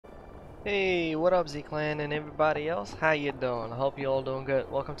Hey, what up Z-Clan and everybody else? How you doing? I hope you all doing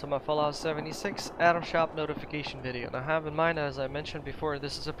good. Welcome to my Fallout 76 Atom Shop notification video. Now have in mind, as I mentioned before,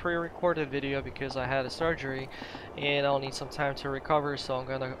 this is a pre-recorded video because I had a surgery and I'll need some time to recover, so I'm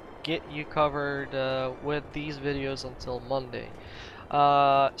gonna get you covered with these videos until Monday.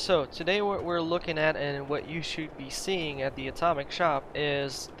 So today what we're looking at and what you should be seeing at the Atomic Shop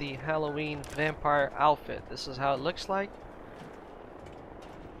is the Halloween vampire outfit. This is how it looks like.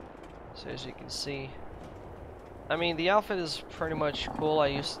 So as you can see, I mean the outfit is pretty much cool. I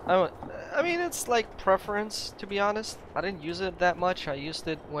mean it's like preference, to be honest. I didn't use it that much. I used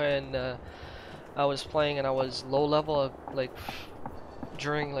it when I was playing and I was low level, like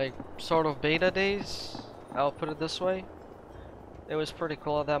during like sort of beta days. I'll put it this way. It was pretty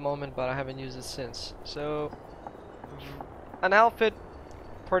cool at that moment, but I haven't used it since. So an outfit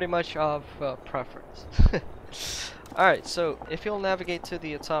pretty much of preference. Alright, so if you'll navigate to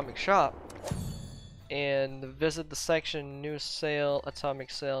the Atomic Shop and visit the section New Sale,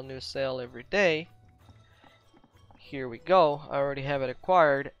 Atomic Sale, New Sale every day, here we go. I already have it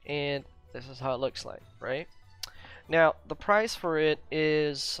acquired and this is how it looks like, right? Now the price for it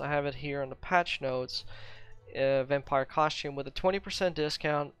is, I have it here on the patch notes, vampire costume with a 20%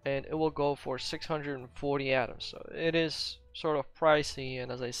 discount, and it will go for 640 atoms. So it is sort of pricey,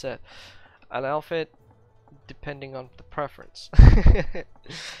 and as I said, an outfit depending on the preference.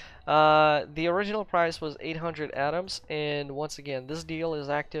 The original price was 800 atoms, and once again this deal is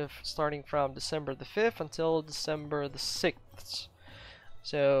active starting from December the 5th until December the 6th.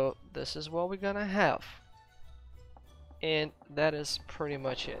 So this is what we're gonna have, and that is pretty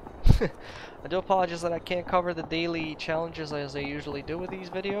much it. I do apologize that I can't cover the daily challenges as I usually do with these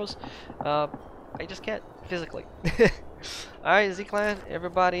videos. I just can't physically. Alright Z-Clan,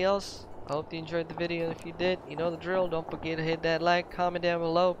 everybody else, I hope you enjoyed the video, and if you did, you know the drill. Don't forget to hit that like, comment down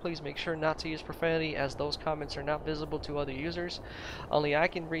below. Please make sure not to use profanity, as those comments are not visible to other users. Only I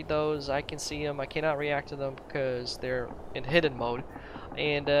can read those, I can see them, I cannot react to them because they're in hidden mode.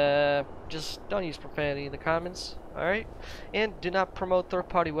 And just don't use profanity in the comments, alright? And do not promote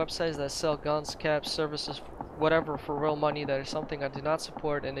third-party websites that sell guns, caps, services, whatever for real money. That is something I do not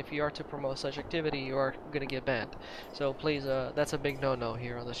support, and if you are to promote such activity, you are gonna get banned. So please, that's a big no-no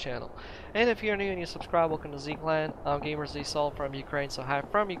here on this channel. And if you're new and you subscribe, welcome to Z-Clan. I'm Gamer Z-Sol from Ukraine, so hi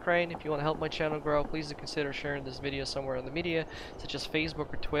from Ukraine. If you want to help my channel grow, please do consider sharing this video somewhere in the media, such as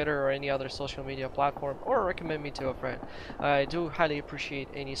Facebook or Twitter or any other social media platform, or recommend me to a friend. I do highly appreciate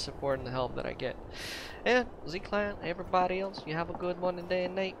any support and the help that I get. And Z-Clan, everybody else, you have a good morning, day,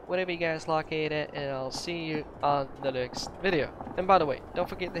 and night, whatever you guys locate at, and I'll see you on the next video. And by the way, don't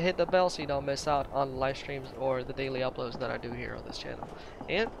forget to hit the bell so you don't miss out on live streams or the daily uploads that I do here on this channel.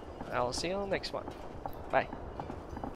 And I'll see you on the next one. Bye.